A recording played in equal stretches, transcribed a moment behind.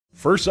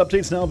First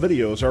Updates Now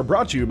videos are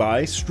brought to you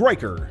by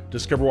Stryker.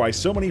 Discover why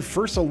so many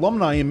First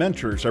alumni and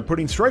mentors are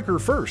putting Stryker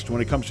first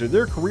when it comes to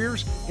their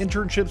careers,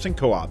 internships, and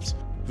co-ops.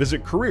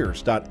 Visit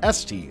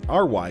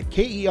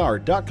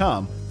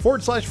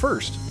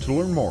careers.stryker.com/first to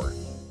learn more. All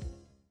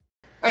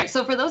right,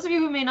 so for those of you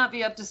who may not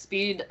be up to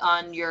speed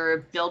on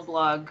your build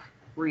blog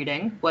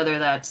reading, whether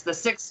that's the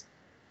six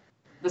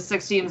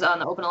teams on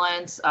the Open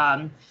Alliance,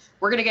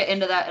 we're going to get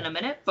into that in a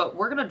minute, but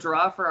we're going to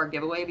draw for our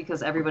giveaway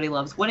because everybody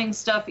loves winning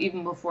stuff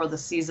even before the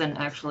season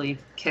actually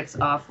kicks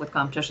off with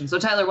competition. So,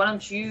 Tyler, why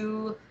don't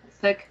you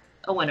pick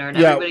a winner and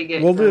everybody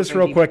get... We'll do this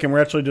real quick, and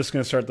we're actually just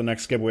going to start the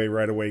next giveaway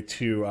right away,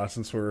 too,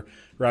 since we're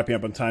wrapping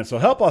up on time. So,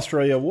 Help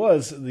Australia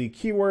was the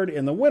keyword,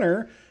 and the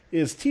winner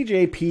is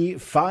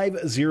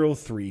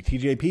TJP503.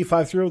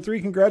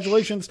 TJP503,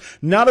 congratulations.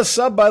 Not a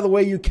sub, by the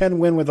way. You can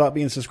win without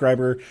being a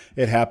subscriber.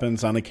 It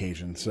happens on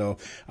occasion. So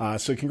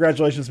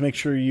congratulations. Make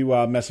sure you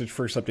message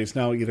First Updates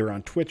Now either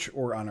on Twitch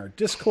or on our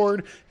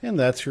Discord, and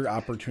that's your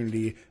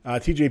opportunity.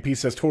 TJP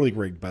says totally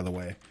rigged, by the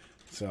way.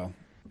 So,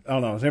 I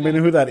don't know. Does anybody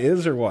know who that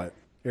is or what?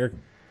 Eric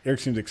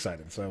seems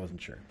excited, so I wasn't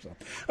sure. So,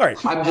 all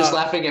right. I'm just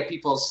laughing at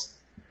people's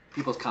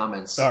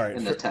comments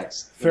in the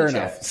text. Fair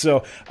enough.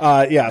 So,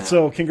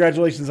 so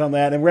congratulations on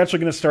that. And we're actually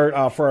going to start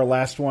for our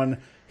last one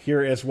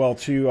here as well,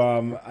 too. I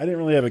didn't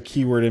really have a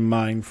keyword in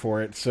mind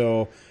for it.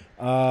 So,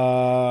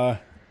 bucket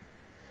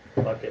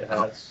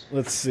hats.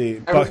 Let's see.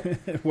 Bucket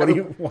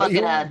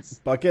hats.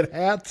 Bucket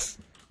hats?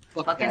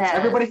 Bucket hats.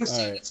 Everybody who's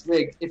saying it's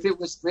rigged. If it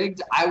was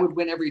rigged, I would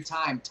win every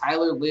time.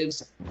 Tyler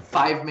lives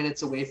 5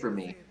 minutes away from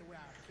me.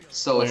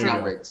 So it's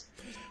not rigged.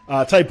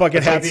 Type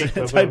bucket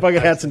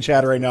hats in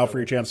chat right now for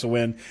your chance to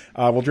win.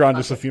 We'll draw in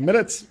just a few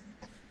minutes.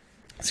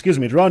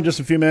 Draw in just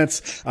a few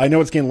minutes. I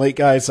know it's getting late,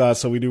 guys,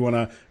 so we do want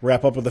to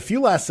wrap up with a few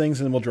last things,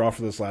 and then we'll draw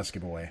for this last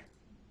giveaway.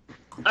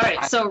 All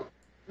right, so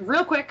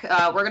real quick,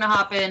 we're going to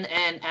hop in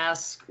and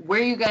ask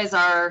where you guys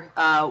are.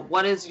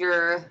 What is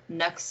your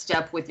next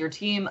step with your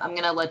team? I'm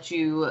going to let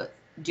you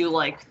do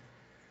like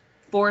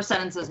 4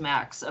 sentences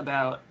max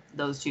about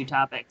those 2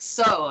 topics.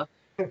 So,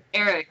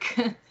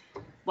 Eric,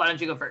 why don't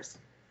you go first?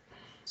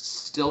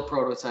 Still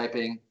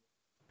prototyping.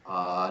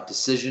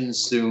 Decisions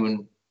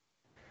soon.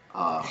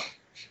 I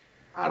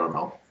don't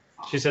know.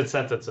 She said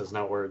sentences,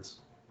 not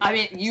words. I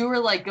mean, you were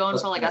like going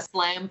for like a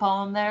slam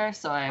poem there,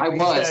 so I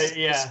was.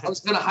 Yeah. I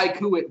was gonna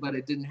haiku it, but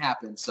it didn't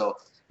happen. So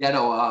we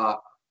got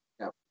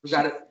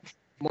it.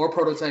 More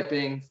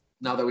prototyping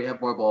now that we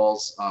have more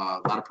balls.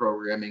 A lot of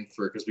programming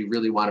because we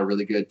really want a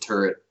really good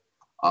turret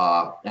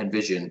and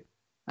vision.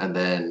 And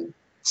then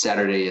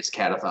Saturday is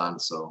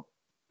Catathon, so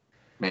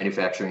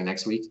manufacturing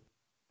next week.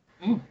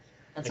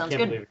 That sounds I good.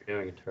 can't believe you're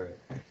doing a turret.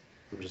 I'm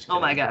just kidding. Oh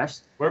my gosh.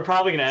 We're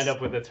probably going to end up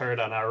with a turret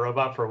on our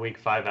robot for week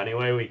 5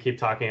 anyway. We keep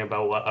talking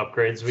about what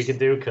upgrades we could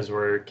do because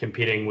we're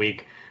competing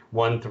week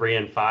 1, 3,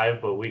 and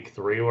 5, but week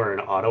 3 we're in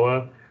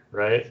Ottawa,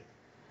 right?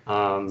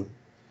 Hold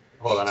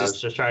on, I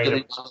was just trying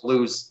to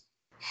lose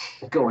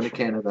going to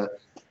Canada.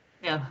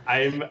 Yeah.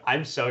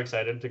 I'm so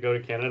excited to go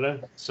to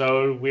Canada.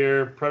 So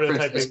we're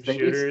prototyping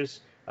shooters.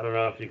 I don't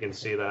know if you can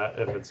see that,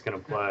 if it's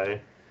going to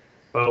play.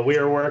 But we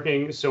are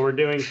working, so we're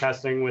doing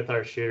testing with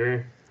our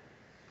shooter.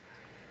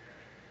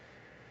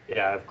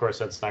 Yeah, of course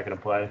that's not going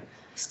to play.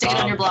 Stick it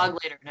on your blog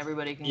later, and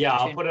everybody can. Yeah,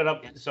 I'll put it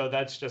up. So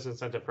that's just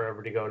incentive for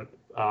everybody to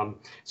go.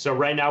 So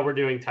right now we're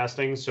doing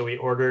testing. So we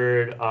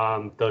ordered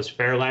those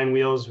Fairline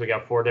wheels. We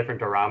got 4 different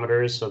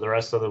durometers. So the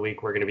rest of the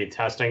week we're going to be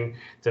testing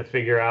to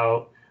figure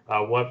out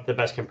what the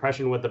best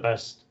compression, what the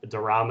best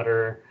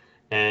durometer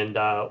and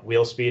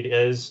wheel speed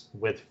is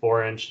with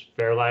 4-inch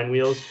Fairline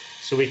wheels,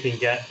 so we can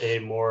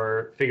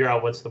figure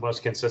out what's the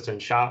most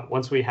consistent shot.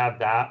 Once we have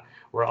that,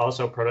 we're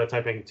also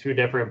prototyping 2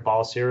 different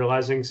ball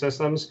serializing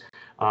systems.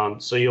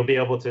 So you'll be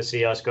able to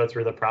see us go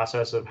through the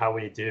process of how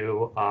we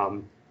do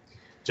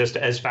just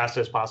as fast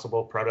as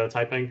possible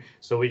prototyping.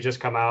 So we just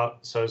come out.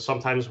 So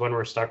sometimes when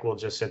we're stuck, we'll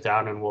just sit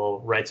down and we'll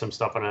write some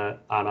stuff on a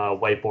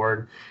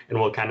whiteboard, and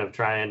we'll kind of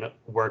try and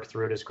work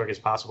through it as quick as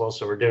possible.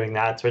 So we're doing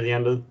that to the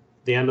end of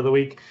the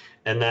week.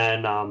 And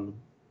then,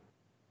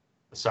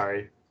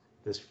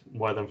 there's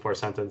more than 4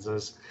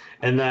 sentences.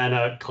 And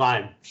then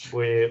climb.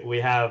 Hopefully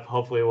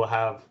we'll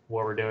have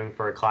what we're doing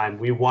for a climb.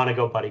 We want to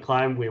go buddy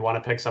climb. We want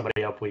to pick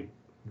somebody up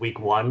week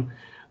 1.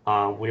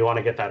 We want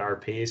to get that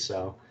RP.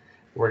 So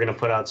we're going to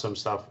put out some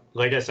stuff.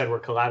 Like I said,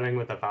 we're collabing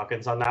with the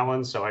Falcons on that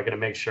one. So I'm going to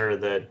make sure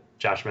that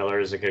Josh Miller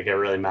isn't going to get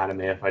really mad at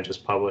me if I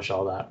just publish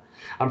all that.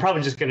 I'm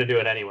probably just going to do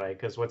it anyway,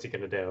 because what's he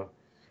going to do?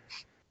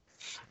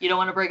 You don't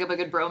want to break up a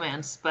good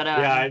bromance, but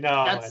yeah, I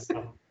know.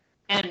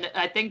 And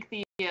I think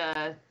the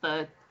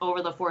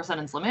over the 4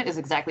 sentence limit is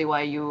exactly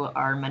why you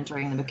are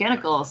mentoring the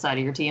mechanical side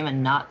of your team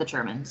and not the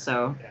German.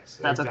 So yes,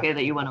 that's exactly. Okay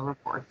that you want to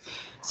report.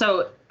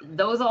 So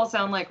those all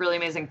sound like really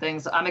amazing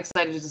things. I'm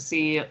excited to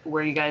see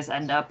where you guys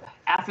end up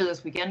after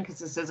this weekend, because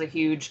this is a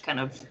huge kind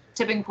of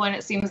tipping point,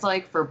 it seems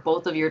like, for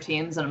both of your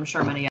teams, and I'm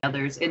sure many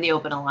others in the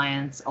Open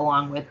Alliance,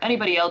 along with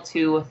anybody else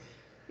who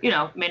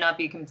may not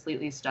be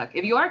completely stuck.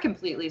 If you are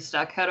completely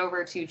stuck, head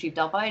over to Chief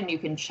Delphi and you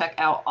can check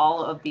out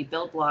all of the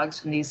build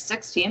blogs from these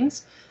 6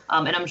 teams.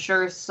 And I'm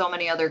sure so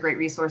many other great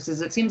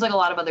resources. It seems like a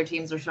lot of other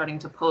teams are starting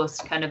to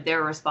post kind of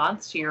their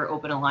response to your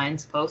Open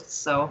Alliance posts.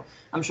 So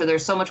I'm sure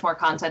there's so much more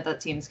content that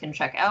teams can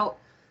check out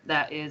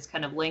that is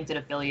kind of linked and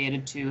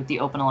affiliated to the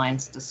Open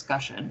Alliance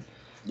discussion.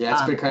 Yeah,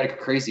 it's been kind of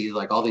crazy.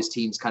 Like all these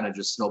teams kind of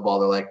just snowball.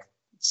 They're like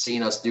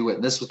seeing us do it.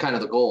 And this was kind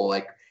of the goal.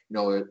 Like,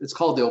 it's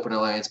called the Open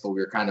Alliance, but we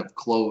were kind of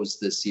closed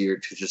this year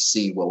to just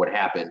see what would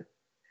happen.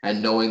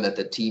 And knowing that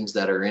the teams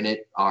that are in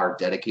it are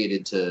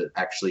dedicated to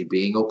actually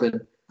being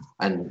open.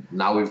 And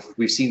now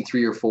we've seen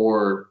 3 or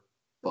 4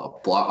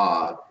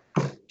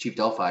 Chief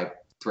Delphi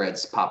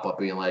threads pop up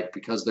being like,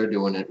 because they're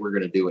doing it, we're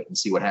going to do it and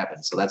see what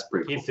happens. So that's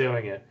pretty Keep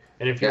doing it.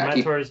 And if your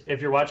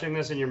if you're watching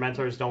this and your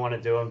mentors don't want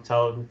to do them,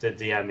 tell them to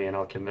DM me and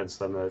I'll convince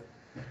them that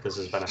this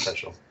is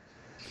beneficial.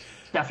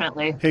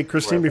 Definitely. Hey,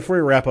 Christine, before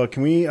we wrap up,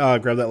 can we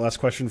grab that last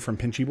question from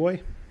Pinchy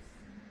Boy?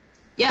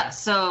 Yeah,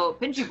 so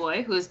Pinchy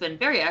Boy, who has been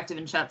very active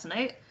in chat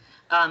tonight,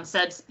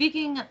 said,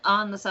 speaking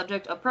on the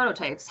subject of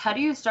prototypes, how do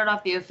you start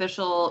off the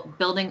official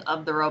building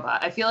of the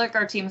robot? I feel like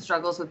our team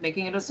struggles with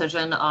making a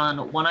decision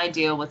on one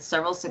idea with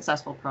several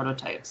successful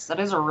prototypes. That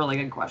is a really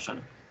good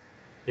question.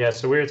 Yeah,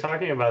 so we were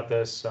talking about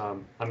this.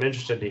 I'm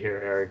interested to hear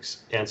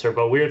Eric's answer,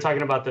 but we were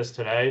talking about this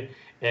today.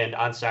 And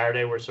on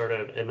Saturday, we're sort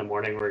of in the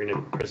morning, we're going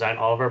to present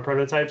all of our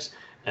prototypes,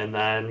 and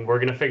then we're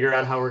going to figure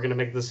out how we're going to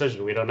make the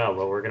decision. We don't know,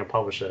 but we're going to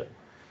publish it.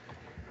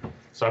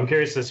 So I'm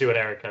curious to see what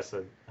Eric has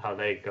to, how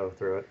they go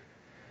through it.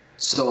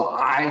 So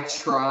I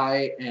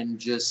try and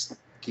just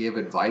give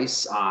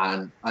advice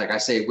on, like I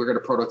say, we're going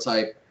to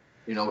prototype,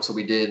 so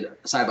we did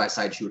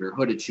side-by-side shooter,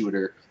 hooded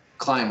shooter,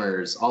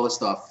 climbers, all the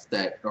stuff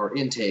or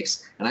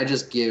intakes. And I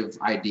just give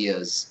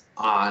ideas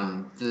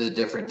on the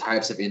different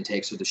types of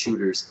intakes or the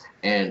shooters.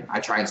 And I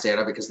try and stay out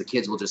of it because the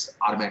kids will just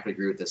automatically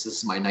agree with this. This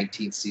is my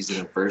 19th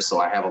season in first,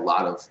 so I have a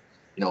lot of,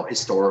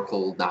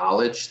 historical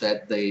knowledge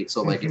that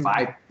if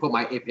I put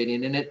my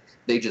opinion in it,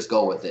 they just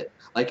go with it.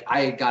 Like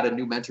I got a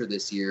new mentor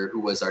this year who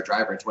was our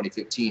driver in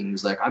 2015. He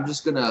was like, I'm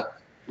just going to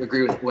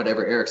agree with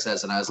whatever Eric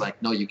says. And I was like,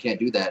 no, you can't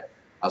do that.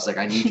 I was like,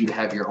 I need you to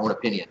have your own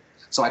opinion.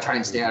 So I try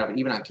and stay out of it.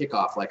 Even on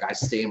kickoff, like I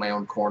stay in my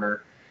own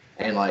corner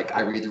and like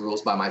I read the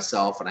rules by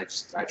myself and I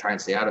try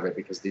and stay out of it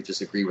because they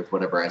just agree with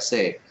whatever I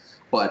say.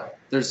 But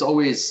there's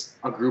always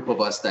a group of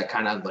us that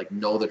kind of like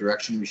know the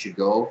direction we should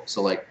go.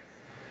 So like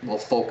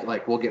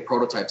we'll get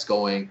prototypes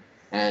going,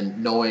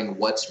 and knowing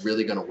what's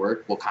really going to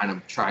work, we'll kind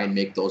of try and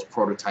make those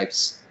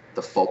prototypes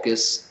the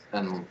focus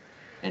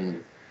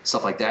and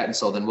stuff like that. And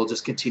so then we'll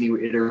just continue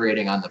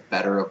iterating on the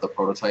better of the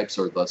prototypes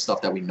or the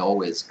stuff that we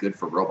know is good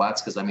for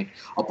robots. Because I mean,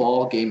 a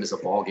ball game is a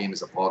ball game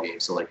is a ball game.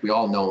 So like we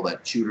all know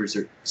that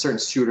certain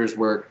shooters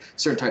work,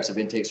 certain types of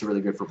intakes are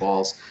really good for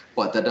balls,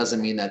 but that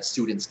doesn't mean that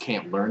students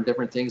can't learn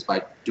different things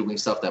by doing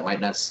stuff that might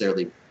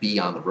necessarily be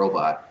on the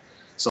robot.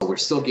 So we're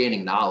still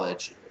gaining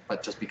knowledge,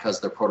 but just because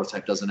their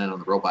prototype doesn't end on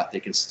the robot, they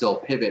can still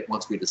pivot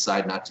once we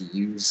decide not to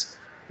use,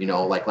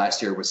 like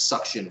last year was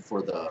suction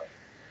for the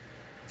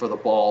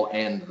ball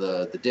and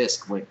the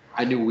disc.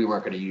 I knew we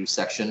weren't going to use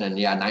section, and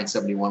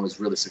 971 was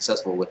really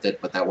successful with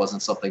it, but that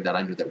wasn't something that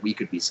I knew that we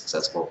could be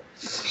successful.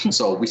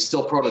 So we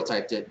still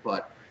prototyped it,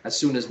 but as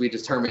soon as we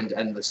determined,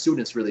 and the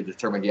students really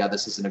determined,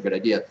 this isn't a good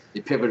idea, they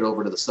pivoted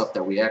over to the stuff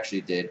that we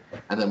actually did,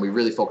 and then we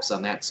really focused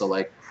on that. So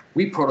like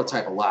we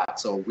prototype a lot.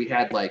 So we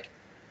had like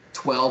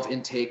 12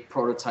 intake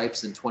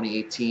prototypes in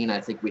 2018. I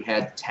think we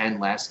had 10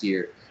 last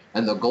year.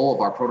 And the goal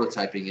of our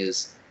prototyping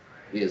is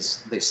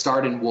they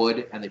start in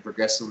wood and they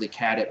progressively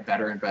CAD it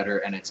better and better,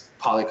 and it's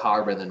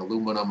polycarb and then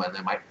aluminum, and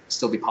there might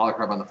still be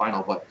polycarb on the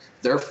final, but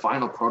their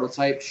final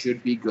prototype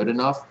should be good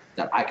enough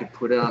that I could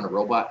put it on a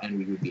robot and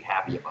we would be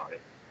happy about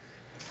it.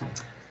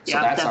 So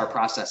that's our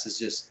process, is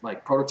just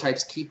like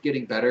prototypes keep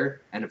getting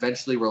better, and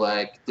eventually we're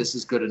like, this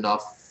is good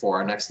enough for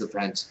our next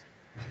event.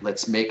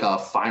 Let's make a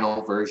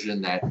final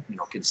version that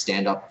can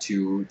stand up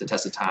to the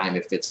test of time.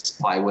 If it's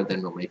plywood,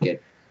 then we'll make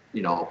it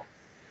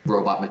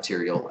robot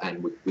material,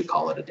 and we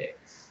call it a day.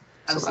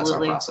 Absolutely. So that's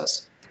our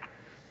process.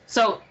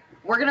 So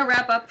we're gonna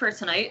wrap up for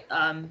tonight.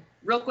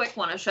 Real quick,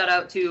 want to shout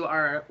out to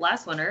our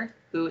last winner,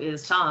 who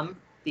is Tom,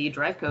 the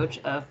drive coach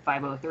of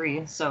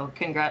 503. So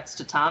congrats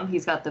to Tom.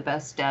 He's got the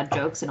best dad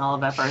jokes in all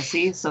of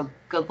FRC. So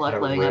good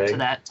luck living up to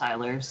that,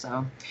 Tyler.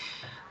 So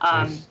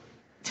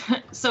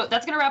so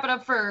that's gonna wrap it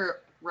up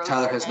for Rose.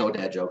 Tyler has no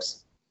dad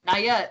jokes.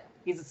 Not yet.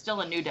 He's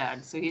still a new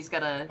dad, so he's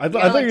gotta. I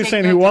thought you were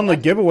saying who won the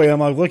giveaway. I'm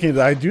like looking. Did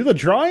I do the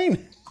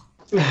drawing?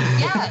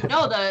 Yeah,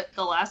 no.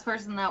 The last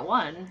person that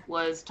won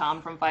was Tom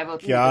from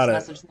 503.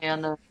 Just messaged me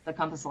on the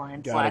Compass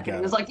Line Slack, and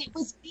he was like, "It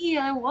was me.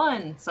 I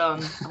won." So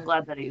I'm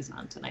glad that he's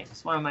on tonight.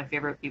 He's one of my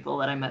favorite people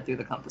that I met through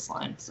the Compass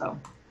Line. So.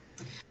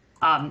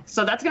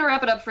 So that's going to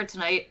wrap it up for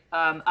tonight.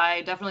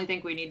 I definitely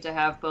think we need to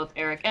have both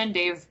Eric and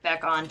Dave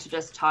back on to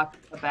just talk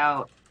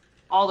about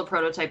all the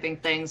prototyping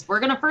things. We're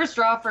going to first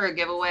draw for a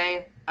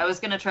giveaway. I was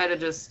going to try to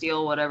just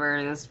steal whatever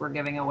it is we're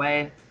giving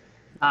away.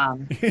 You're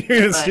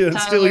going to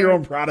steal your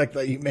own product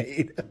that you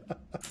made.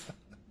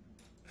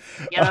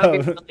 Yeah, that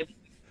would be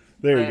really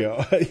There you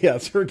go. Yeah,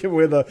 so we're giving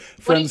away the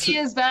friends. Wouldn't be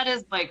as bad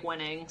as Mike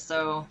winning,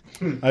 so.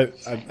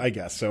 I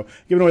guess so.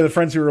 Giving away the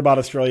Friends Who Robot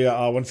Australia.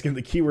 Once again,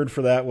 the keyword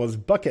for that was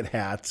bucket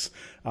hats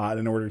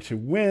in order to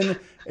win.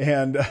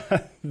 And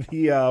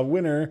the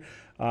winner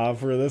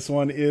for this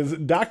one is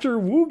Dr.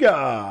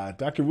 Wooga.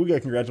 Dr.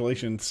 Wooga,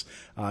 congratulations.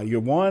 You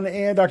won,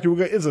 and Dr.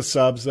 Wooga is a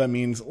sub, so that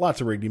means lots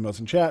of rigged emails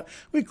in chat.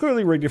 We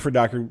clearly rigged it for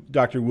Dr.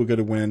 Wooga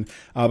to win,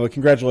 but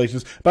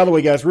congratulations. By the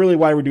way, guys, really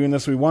why we're doing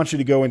this, we want you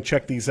to go and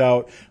check these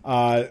out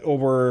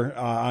over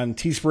on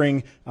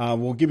Teespring.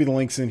 We'll give you the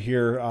links in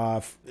here.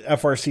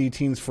 FRC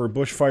Teams for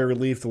Bushfire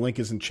Relief. The link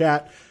is in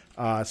chat.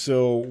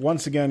 So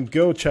once again,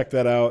 go check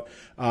that out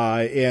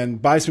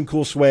and buy some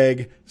cool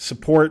swag.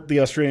 Support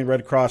the Australian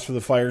Red Cross for the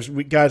fires.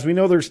 Guys, we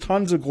know there's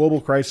tons of global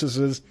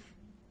crises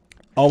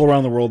all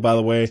around the world, by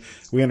the way.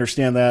 We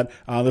understand that.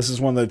 This is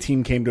one that the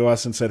team came to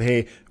us and said,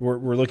 hey,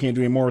 we're looking at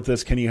doing more with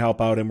this. Can you help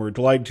out? And we're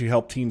delighted to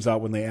help teams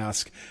out when they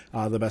ask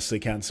the best they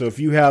can. So if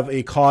you have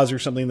a cause or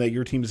something that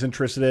your team is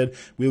interested in,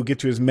 we will get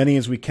to as many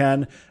as we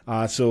can.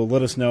 So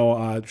let us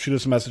know. Shoot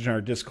us a message on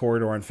our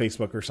Discord or on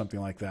Facebook or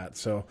something like that.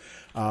 So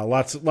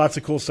lots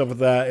of cool stuff with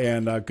that.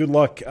 And good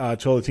luck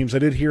to all the teams. I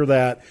did hear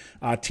that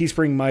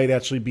Teespring might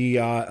actually be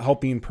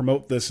helping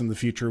promote this in the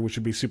future, which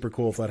would be super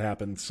cool if that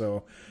happens.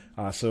 So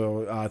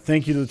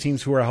thank you to the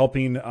teams who are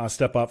helping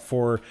step up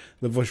for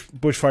the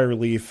bushfire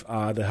relief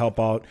to help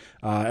out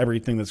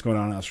everything that's going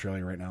on in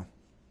Australia right now.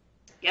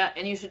 Yeah,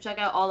 and you should check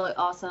out all the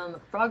awesome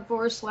Frog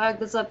Force swag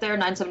that's up there,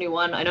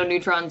 971. I know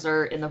Neutrons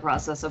are in the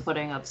process of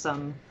putting up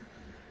some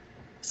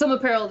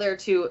apparel there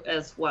too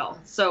as well.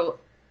 So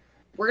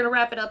we're going to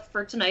wrap it up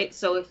for tonight.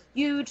 So a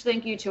huge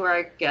thank you to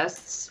our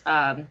guests,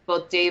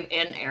 both Dave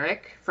and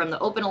Eric from the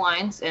Open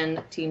Alliance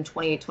and Team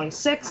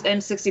 2826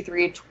 and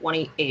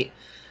 6328.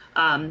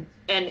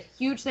 And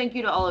huge thank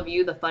you to all of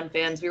you, the fun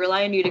fans. We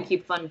rely on you to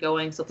keep fun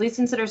going. So please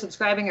consider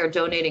subscribing or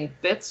donating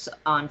bits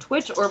on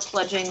Twitch or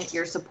pledging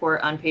your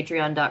support on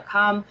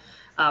patreon.com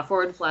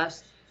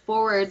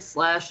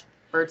 //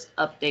 Bert's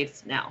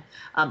updates now.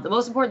 The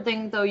most important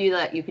thing, though,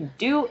 that you can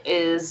do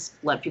is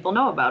let people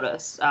know about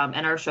us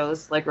and our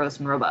shows like Roast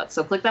and Robots.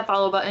 So click that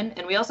follow button.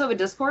 And we also have a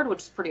Discord,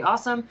 which is pretty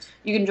awesome.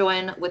 You can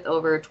join with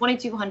over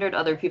 2,200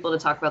 other people to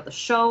talk about the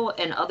show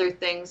and other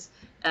things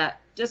at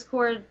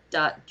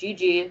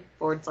discord.gg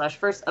 /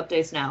 first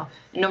updates now.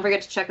 And don't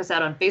forget to check us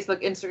out on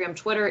Facebook, Instagram,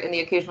 Twitter, and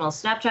the occasional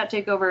Snapchat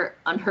takeover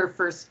under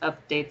first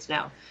updates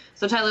now.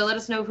 So Tyler, let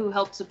us know who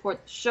helped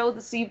support the show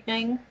this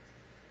evening.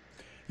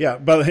 Yeah,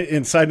 but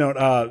in side note,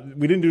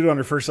 we didn't do it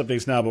under first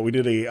updates now, but we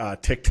did a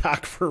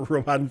TikTok for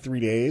Robot in 3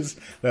 days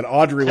that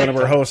Audrey, one of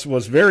our hosts,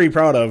 was very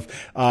proud of,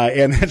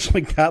 and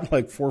actually got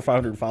like 400 or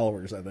 500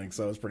 followers, I think.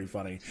 So it was pretty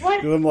funny.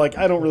 What? I'm like,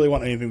 I don't really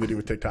want anything to do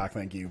with TikTok,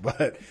 thank you.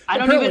 But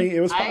apparently it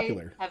was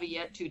popular. I have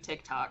yet to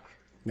TikTok.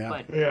 Yeah,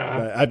 but.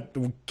 Yeah.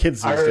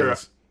 Kids these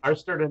days. Our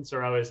students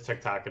are always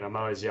TikToking, and I'm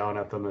always yelling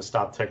at them to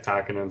stop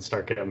TikToking and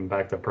start getting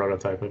back to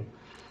prototyping.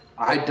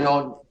 I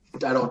don't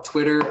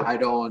Twitter. I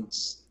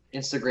don't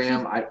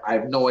Instagram. I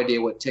have no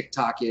idea what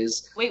TikTok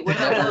is. Wait, what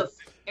about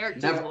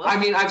Eric? I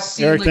mean, I've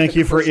seen. Eric, thank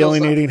you for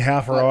alienating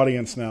half our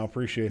audience now.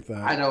 Appreciate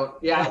that. I don't.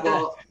 Yeah.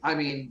 Well, I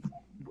mean,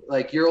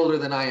 like you're older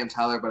than I am,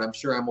 Tyler, but I'm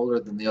sure I'm older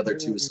than the other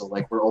two. So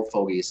like we're old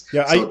fogies.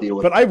 Yeah,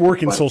 so but I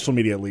work in social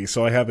media at least,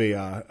 so I have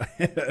I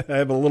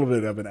have a little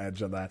bit of an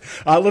edge on that.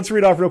 Let's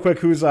read off real quick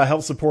who's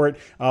helped support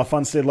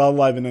Fun Stay Loud,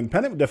 Live, and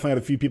Independent. We definitely had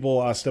a few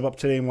people step up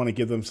today and want to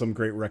give them some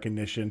great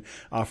recognition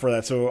for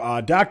that.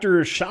 So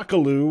Dr.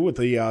 Shakaloo with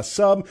the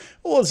sub,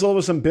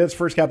 Zilva some bits,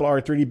 First Capital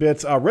R 30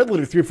 bits, Red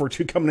Letter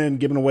 342 coming in,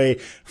 giving away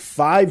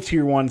 5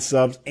 Tier 1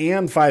 subs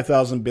and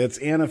 5,000 bits,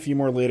 and a few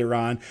more later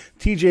on.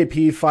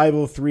 TJP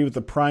 503 with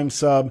the Prime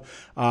sub,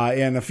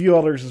 and a few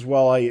others as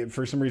well.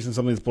 For some reason,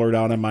 something's blurred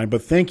out on mine,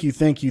 but thank you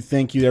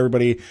to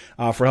everybody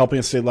for helping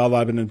us stay loud,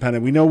 live, and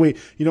independent. We know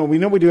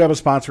we do have a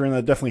sponsor, and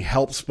that definitely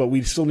helps, but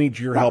we still need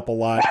your help a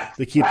lot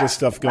to keep this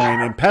stuff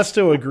going. And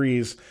Pesto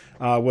agrees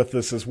with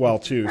this as well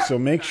too. So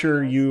make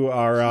sure you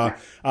are,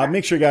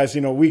 guys,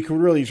 we could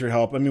really use your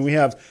help. I mean,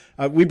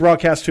 we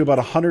broadcast to about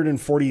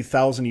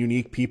 140,000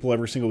 unique people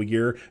every single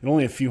year, and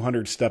only a few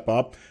hundred step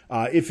up.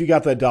 If you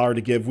got that dollar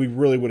to give, we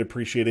really would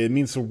appreciate it. It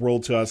means the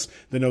world to us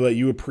to know that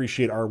you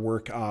appreciate our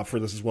work for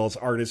this, as well as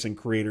artists and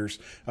creators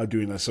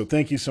doing this. So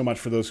thank you so much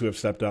for those who have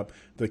stepped up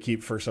to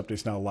keep First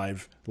Updates Now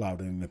live,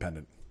 loud, and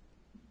independent.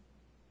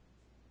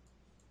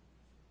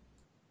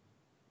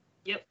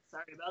 Yep,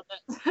 sorry about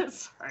that.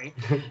 Sorry.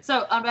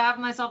 So on behalf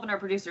of myself and our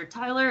producer,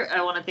 Tyler,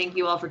 I want to thank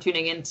you all for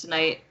tuning in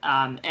tonight.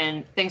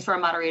 And thanks for our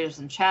moderators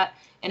in chat.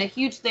 And a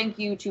huge thank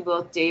you to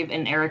both Dave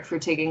and Eric for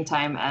taking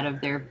time out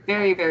of their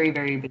very, very,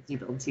 very busy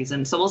build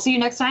season. So we'll see you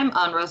next time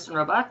on Roast and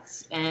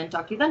Robots, and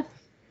talk to you then.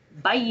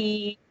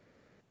 Bye.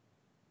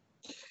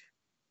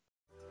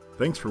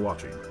 Thanks for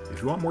watching.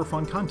 If you want more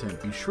fun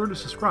content, be sure to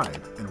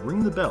subscribe and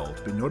ring the bell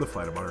to be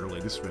notified about our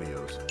latest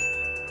videos.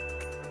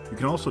 You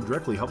can also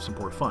directly help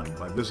support Fun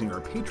by visiting our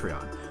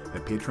Patreon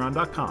at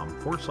patreon.com /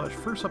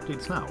 First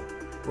Updates Now,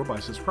 or by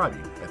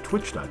subscribing at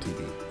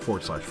twitch.tv /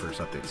 First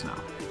Updates Now.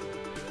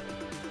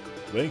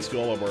 Thanks to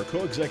all of our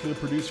co-executive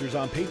producers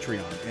on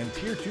Patreon and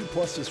Tier 2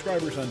 Plus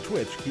subscribers on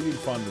Twitch, keeping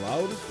fun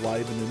loud,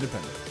 live, and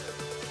independent.